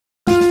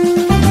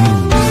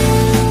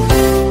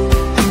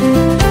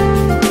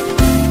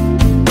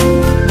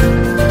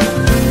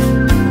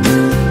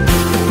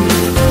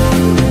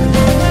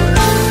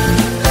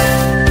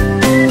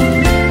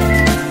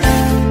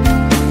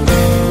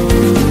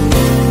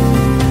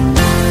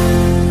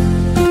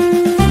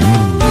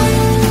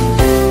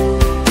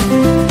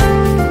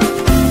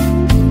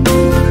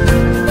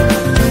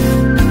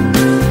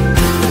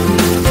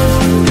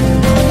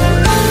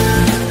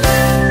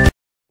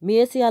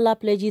Miyetti Allah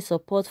pledges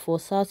support for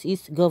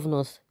Southeast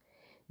governors.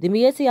 The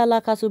Miyetti Allah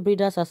Cattle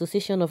Breeders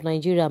Association of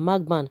Nigeria,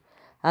 MAGBAN,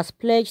 has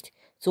pledged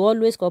to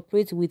always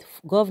cooperate with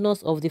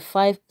governors of the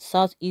 5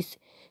 Southeast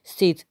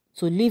states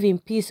to live in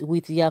peace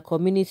with their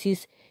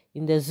communities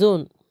in the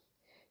zone.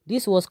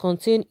 This was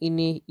contained in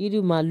a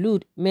Eid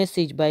Maulud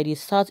message by the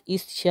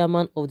Southeast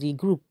chairman of the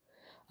group,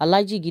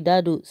 Alhaji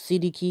Gidado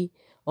Sidiki,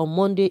 on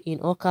Monday in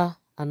Awka,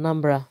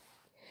 Anambra.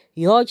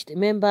 He urged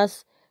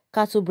members,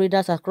 cattle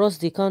breeders across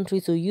the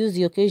country to use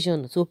the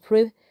occasion to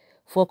pray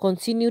for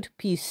continued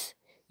peace,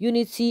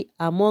 unity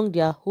among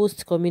their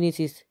host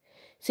communities.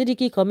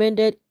 Sidiki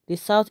commended the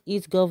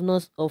Southeast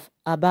governors of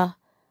Abia,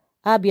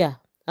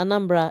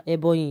 Anambra,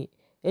 Ebonyi,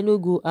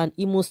 Enugu, and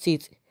Imo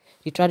State,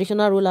 the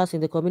traditional rulers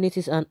in the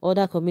communities, and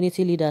other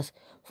community leaders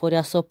for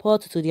their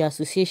support to the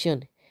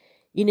association.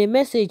 In a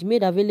message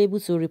made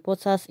available to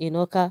reporters in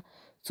Awka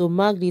to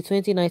mark the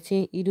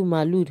 2019 Eid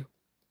Maulud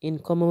in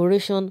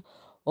commemoration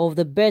of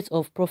the birth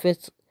of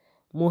Prophet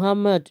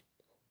Muhammad,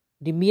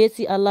 the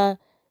Miyetti Allah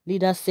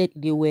leaders said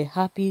they were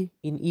happy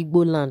in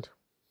Igbo land.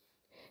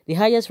 The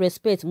highest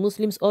respect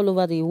Muslims all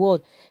over the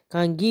world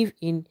can give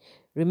in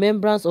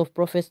remembrance of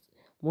Prophet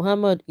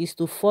Muhammad is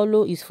to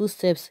follow his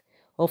footsteps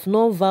of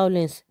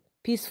non-violence,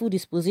 peaceful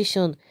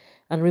disposition,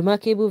 and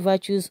remarkable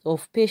virtues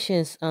of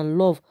patience and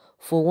love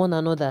for one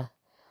another.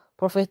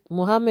 Prophet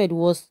Muhammad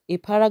was a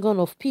paragon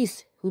of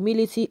peace,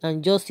 humility,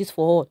 and justice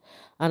for all,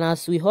 and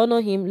as we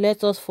honor him,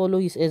 let us follow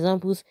his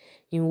examples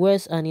in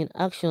words and in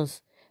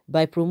actions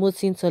by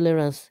promoting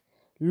tolerance,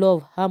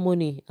 love,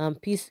 harmony, and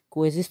peace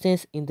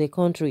coexistence in the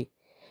country.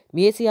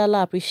 Miyetti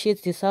Allah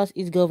appreciates the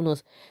Southeast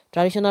governors,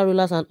 traditional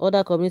rulers, and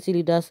other community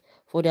leaders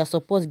for their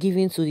support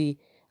given to the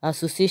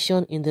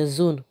association in the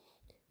zone.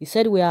 He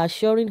said, "We are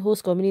assuring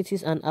host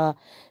communities and our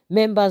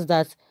members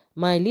that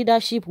my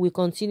leadership will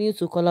continue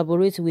to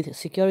collaborate with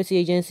security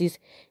agencies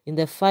in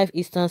the 5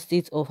 eastern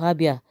states of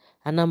Abia,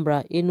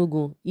 Anambra,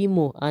 Enugu,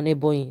 Imo, and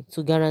Ebonyi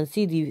to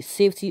guarantee the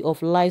safety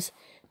of lives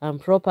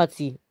and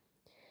property.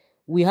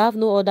 We have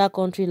no other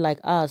country like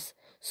ours,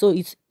 so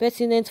it's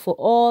pertinent for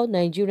all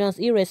Nigerians,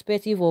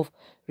 irrespective of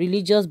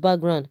religious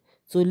background,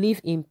 to live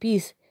in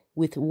peace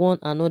with one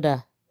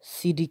another,"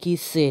 Sidiki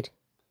said.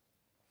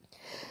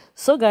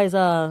 So guys,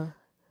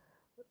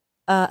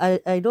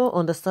 I don't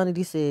understand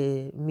this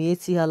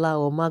Miyetti Allah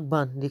or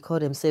Magban they call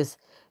themselves,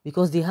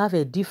 because they have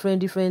a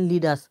different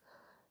leaders,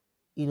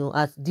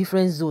 at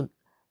different zone,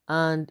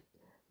 and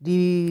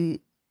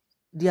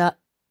their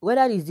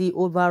whether it's the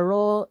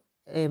overall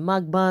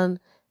Magban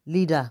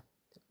leader,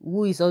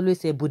 who is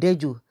always a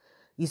Budeju,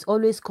 is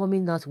always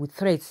coming out with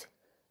threats.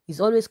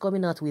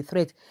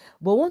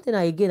 But one thing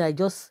I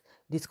just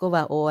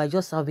discover, or I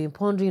just have been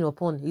pondering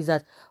upon, is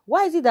that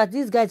why is it that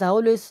these guys are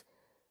always,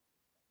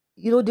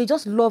 they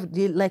just love,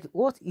 they like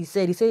what he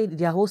said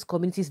their host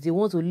communities, they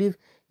want to live,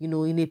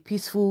 in a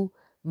peaceful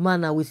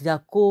manner with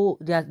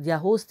their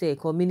host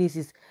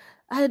communities.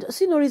 I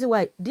see no reason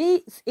why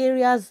these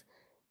areas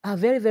are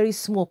very, very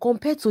small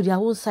compared to their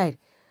own side.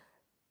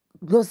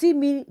 Does it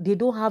mean they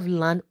don't have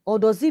land, or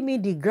does it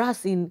mean the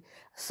grass in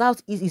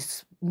Southeast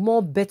is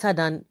more better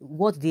than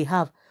what they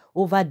have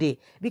over there?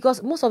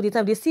 Because most of the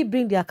time they still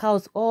bring their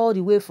cows all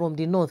the way from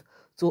the north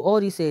to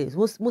all these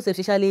most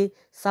especially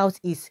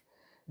Southeast.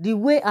 The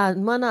way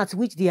and manner at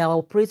which they are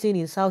operating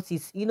in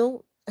Southeast,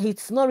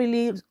 it's not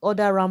really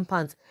other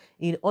rampant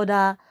in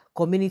other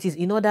communities,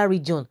 in other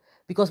regions.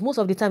 Because most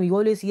of the time you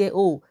always hear,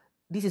 oh,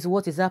 this is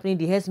what is happening,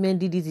 the herdsmen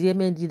did this, the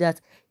herdsmen did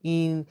that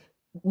in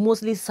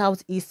mostly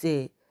Southeast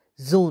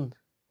zone.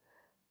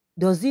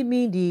 Does it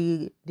mean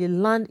the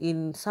land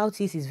in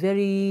Southeast is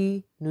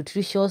very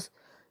nutritious,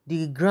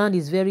 the ground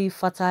is very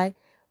fertile,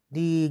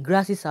 the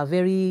grasses are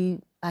very,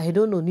 I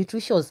don't know,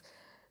 nutritious?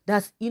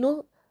 That's,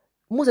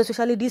 most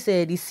especially this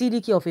the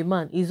CDK of a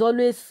man is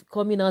always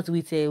coming out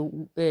with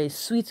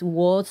sweet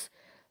words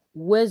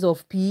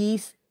of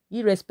peace,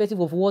 irrespective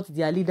of what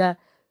their leader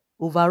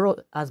overall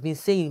has been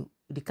saying.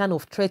 The kind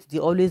of threat they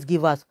always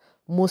give us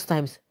most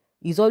times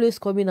is always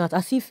coming out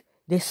as if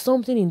there's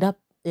something in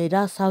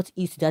that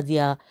Southeast that they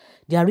are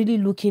really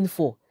looking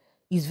for.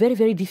 It's very,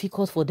 very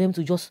difficult for them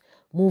to just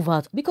move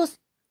out, because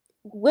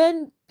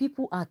when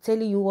people are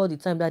telling you all the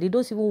time that they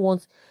don't even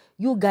want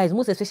you guys,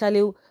 most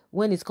especially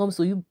when it comes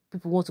to you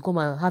people want to come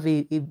and have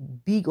a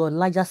big or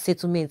larger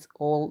settlement,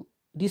 or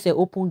this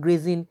open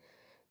grazing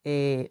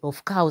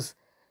of cows,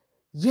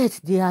 yet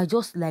they are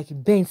just like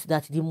bent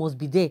that they must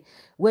be there,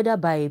 whether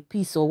by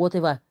peace or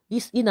whatever.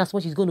 In as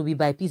much it's going to be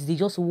by peace, they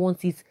just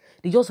want it,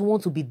 they just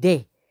want to be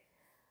there.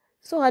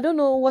 So I don't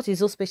know what is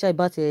so special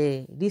about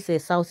this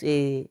South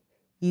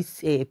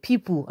East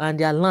people and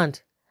their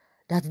land,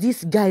 that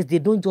these guys, they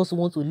don't just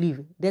want to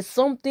live. There's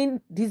something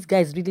these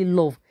guys really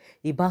love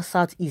about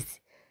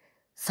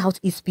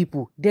Southeast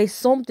people. There's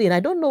something,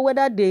 I don't know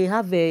whether they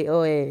have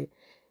a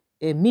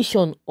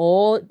mission,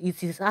 or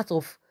it is out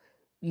of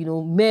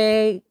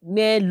mere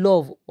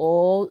love,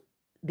 or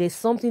there's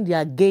something they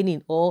are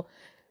gaining, or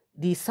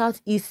the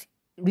Southeast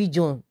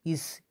region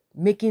is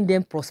making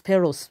them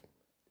prosperous,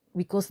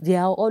 because they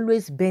are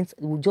always bent,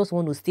 we just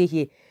want to stay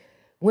here.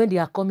 when they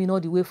are coming all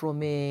the way from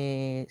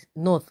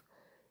north,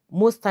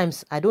 most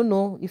times, I don't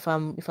know if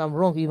I'm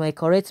wrong, you might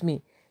correct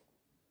me,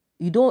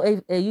 you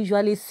don't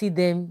usually see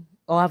them,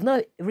 or I've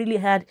not really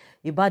heard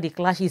about the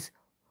clashes,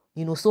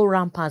 so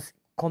rampant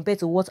compared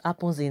to what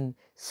happens in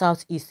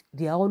southeast.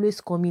 They are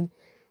always coming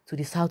to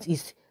the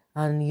southeast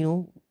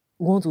and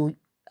want to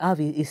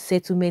have a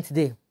settlement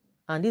there.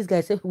 And these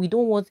guys say we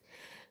don't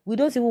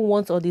even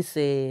want all this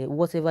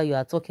whatever you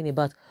are talking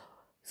about.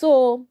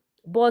 So,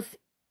 but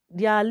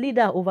their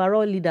leader,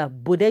 overall leader,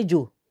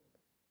 Bodejo,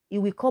 he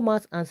will come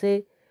out and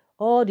say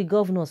all the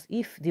governors,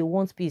 if they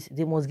want peace,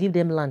 they must give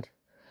them land.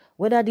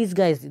 Whether these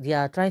guys, they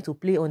are trying to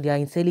play on their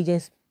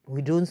intelligence,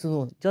 we don't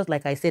know. Just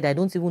like I said, I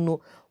don't even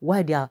know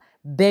why they are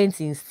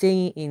bent in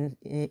staying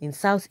in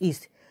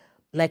southeast.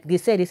 Like they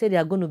say they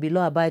are going to be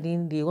law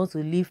abiding. They want to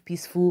live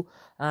peaceful,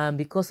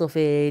 because of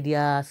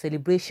their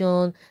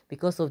celebration,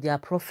 because of their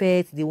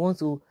prophets. They want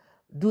to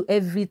do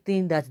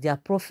everything that their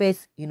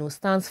prophets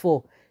stands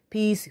for: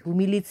 peace,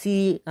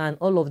 humility, and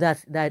all of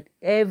that. That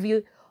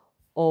every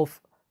of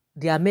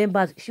their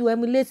members should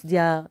emulate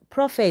their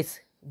prophets,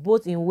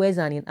 both in words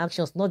and in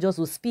actions, not just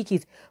to speak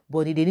it,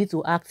 but they need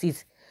to act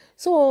it.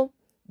 So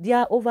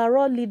their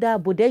overall leader,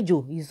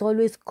 Bodejo, is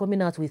always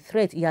coming out with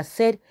threats. He has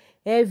said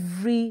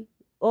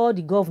all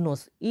the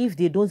governors, if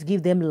they don't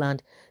give them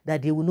land,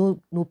 that they will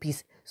know no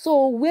peace.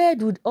 So where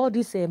do all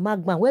these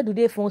magma, where do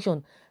they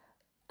function?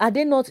 Are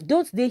they not,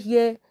 don't they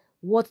hear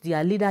what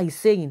their leader is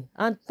saying?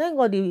 And thank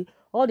God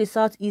all the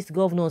southeast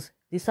governors,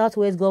 the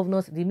southwest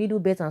governors, the middle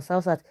belt and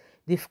south,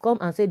 they've come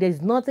and said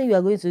there's nothing you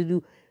are going to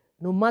do,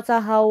 no matter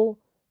how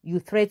you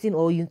threaten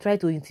or you try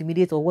to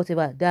intimidate or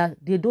whatever, that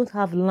they don't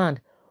have land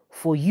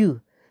for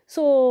you.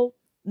 So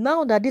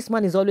now that this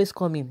man is always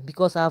coming,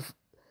 because I've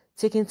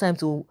taken time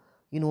to,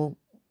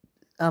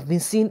 I've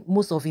been seeing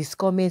most of his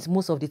comments.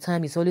 Most of the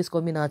time, he's always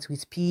coming out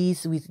with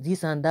peace, with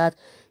this and that.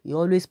 He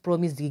always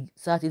promised the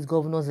Southeast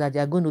governors that they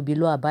are going to be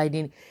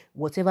law-abiding.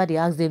 Whatever they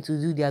ask them to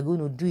do, they are going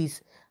to do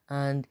it,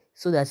 and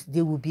so that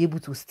they will be able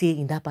to stay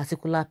in that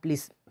particular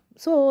place.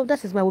 So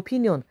that is my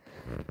opinion.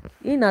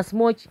 In as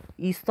much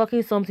he's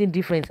talking something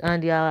different,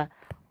 and there are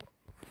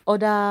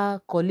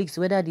other colleagues,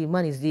 whether the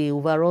man is the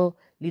overall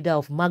leader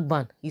of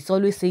Magban, he's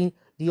always saying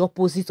the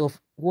opposite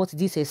of what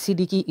this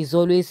Siddiqui is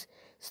always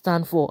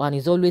stand for and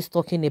is always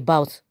talking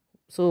about.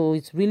 So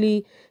it's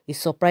really a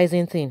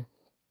surprising thing.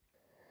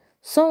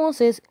 Someone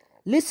says,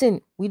 listen,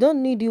 we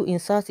don't need you in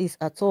Southeast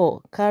at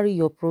all. Carry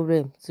your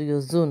problem to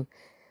your zone.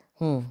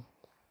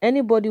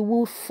 Anybody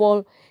who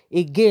fall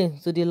again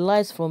to the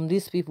lies from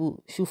these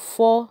people should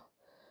fall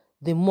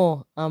the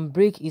more and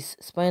break his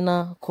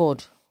spinal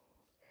cord.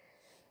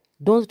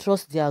 Don't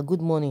trust their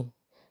good money.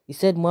 He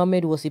said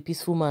Muhammad was a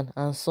peaceful man,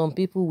 and some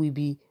people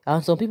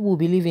will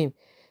believe him.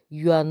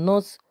 You are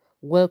not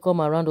welcome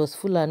around us,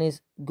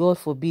 Fulanis. God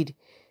forbid.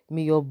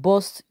 May you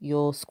bust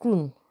your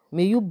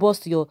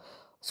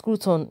screw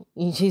ton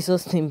in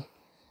Jesus' name.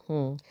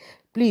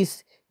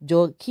 Please,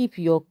 Joe, keep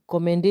your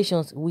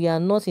commendations. We are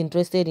not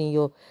interested in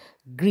your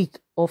Greek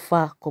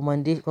offer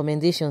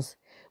commendations.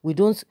 We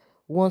don't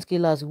want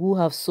killers who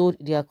have sold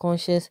their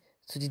conscience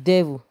to the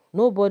devil.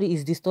 Nobody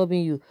is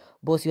disturbing you,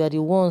 but you are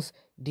the ones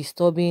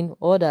disturbing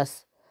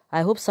others.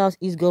 I hope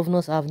Southeast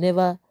governors have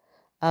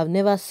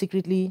never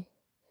secretly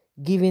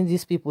given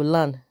these people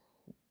land.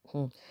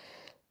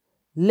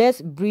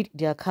 Let's breed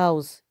their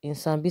cows in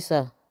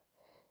Sambisa.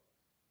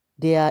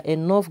 There are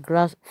enough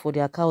grass for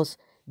their cows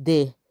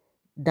there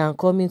than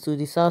coming to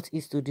the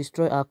southeast to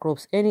destroy our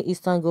crops. Any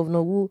eastern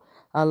governor who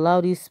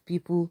allow these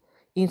people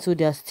into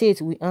their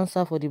state will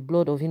answer for the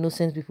blood of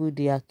innocent people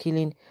they are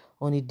killing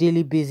on a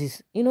daily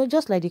basis.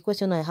 Just like the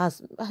question I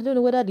asked, I don't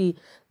know whether the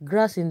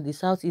grass in the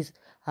southeast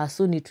are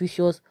so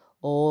nutritious,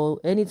 or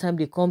anytime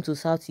they come to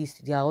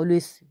southeast, they are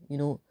always,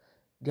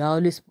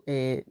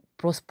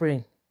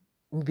 prospering.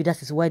 Maybe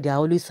that is why they are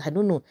always, I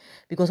don't know.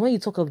 Because when you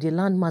talk of the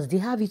landmass, they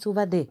have it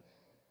over there.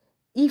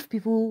 If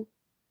people,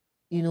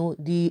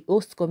 the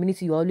host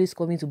community you're always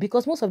coming to,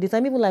 because most of the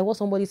time, even like what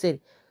somebody said,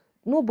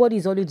 nobody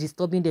is always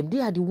disturbing them. They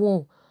are the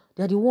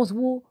ones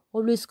who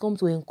always come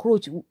to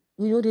encroach.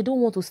 They don't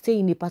want to stay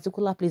in a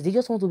particular place. They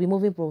just want to be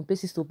moving from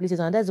places to places,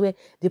 and that's where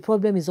the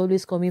problem is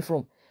always coming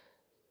from.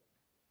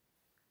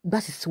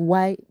 That is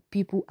why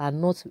people are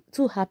not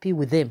too happy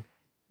with them.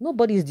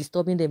 Nobody is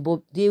disturbing them,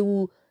 but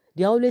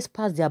they always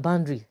pass their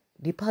boundary.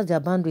 They pass their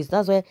boundaries.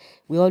 That's why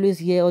we always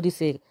hear all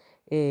this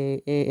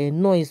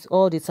noise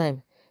all the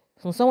time.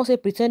 So someone say,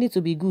 pretending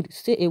to be good,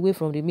 stay away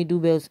from the middle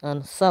belt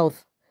and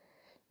south.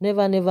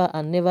 Never, never,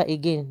 and never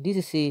again. This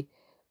is a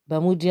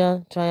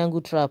Bermudian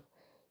triangle trap.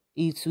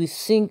 It will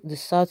sink the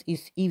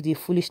southeast if they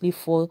foolishly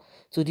fall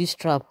to this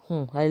trap.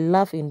 I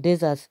laugh in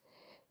deserts.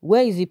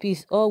 Where is the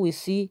peace? All we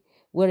see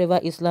wherever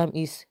Islam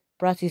is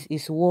practice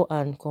is war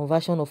and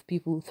conversion of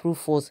people through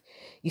force.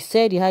 He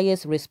said the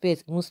highest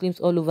respect Muslims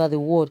all over the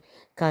world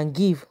can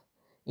give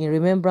in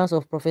remembrance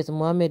of Prophet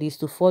Muhammad is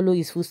to follow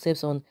his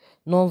footsteps on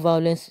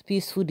non-violence,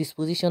 peaceful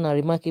disposition, and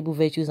remarkable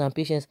virtues and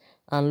patience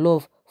and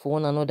love for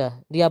one another.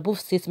 The above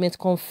statement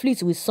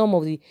conflicts with some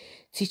of the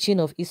teaching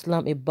of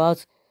Islam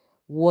about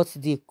what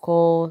they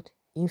called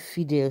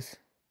infidels.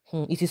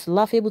 It is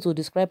laughable to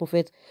describe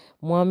Prophet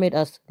Muhammad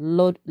as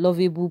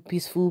lovable,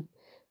 peaceful.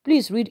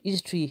 Please read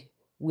history.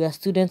 We are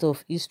students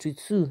of history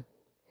too.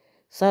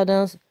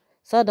 Southerners,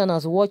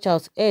 watch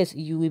out, else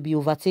you will be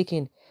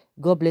overtaken.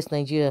 God bless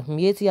Nigeria.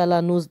 Miyetti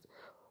Allah knows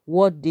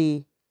what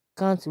they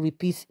can't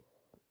repeat.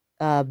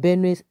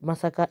 Benue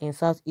massacre in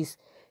Southeast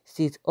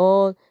State.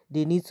 All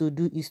they need to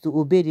do is to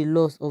obey the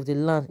laws of the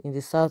land in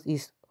the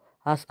Southeast,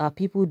 as our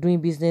people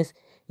doing business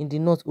in the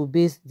North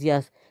obeys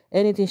theirs.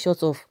 Anything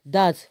short of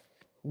that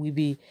will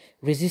be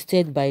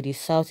resisted by the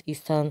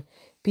Southeastern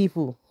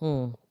people.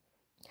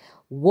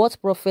 What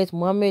Prophet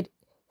Muhammad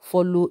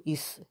follow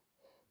is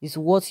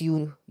what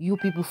you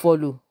people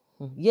follow.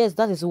 Yes,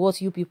 that is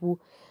what you people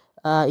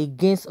are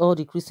against all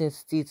the Christian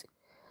states.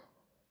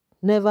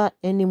 Never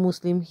any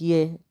Muslim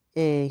here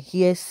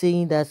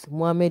saying that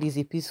Muhammad is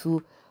a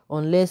peaceful,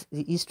 unless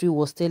the history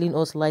was telling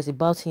us lies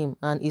about him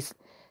and his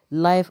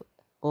life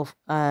of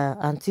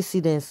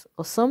antecedents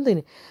or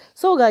something.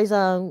 So guys,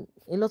 a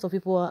lot of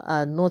people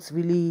are not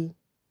really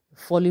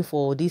falling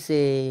for this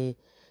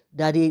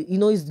that they,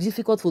 it's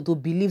difficult for to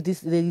believe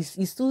this.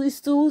 It's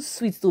too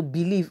sweet to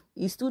believe,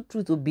 it's too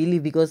true to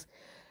believe, because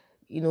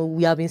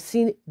we have been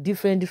seeing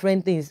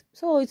different things.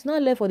 So it's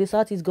not left for the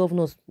Southeast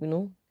governors,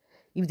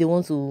 if they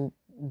want to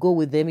go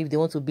with them, if they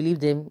want to believe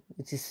them,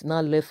 it is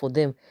not left for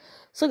them.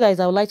 So guys,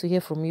 I would like to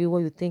hear from you what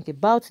you think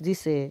about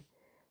this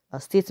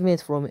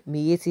statement from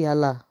Miyetti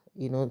Allah,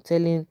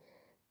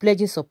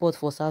 pledging support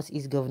for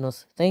Southeast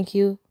governors. Thank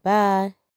you. Bye.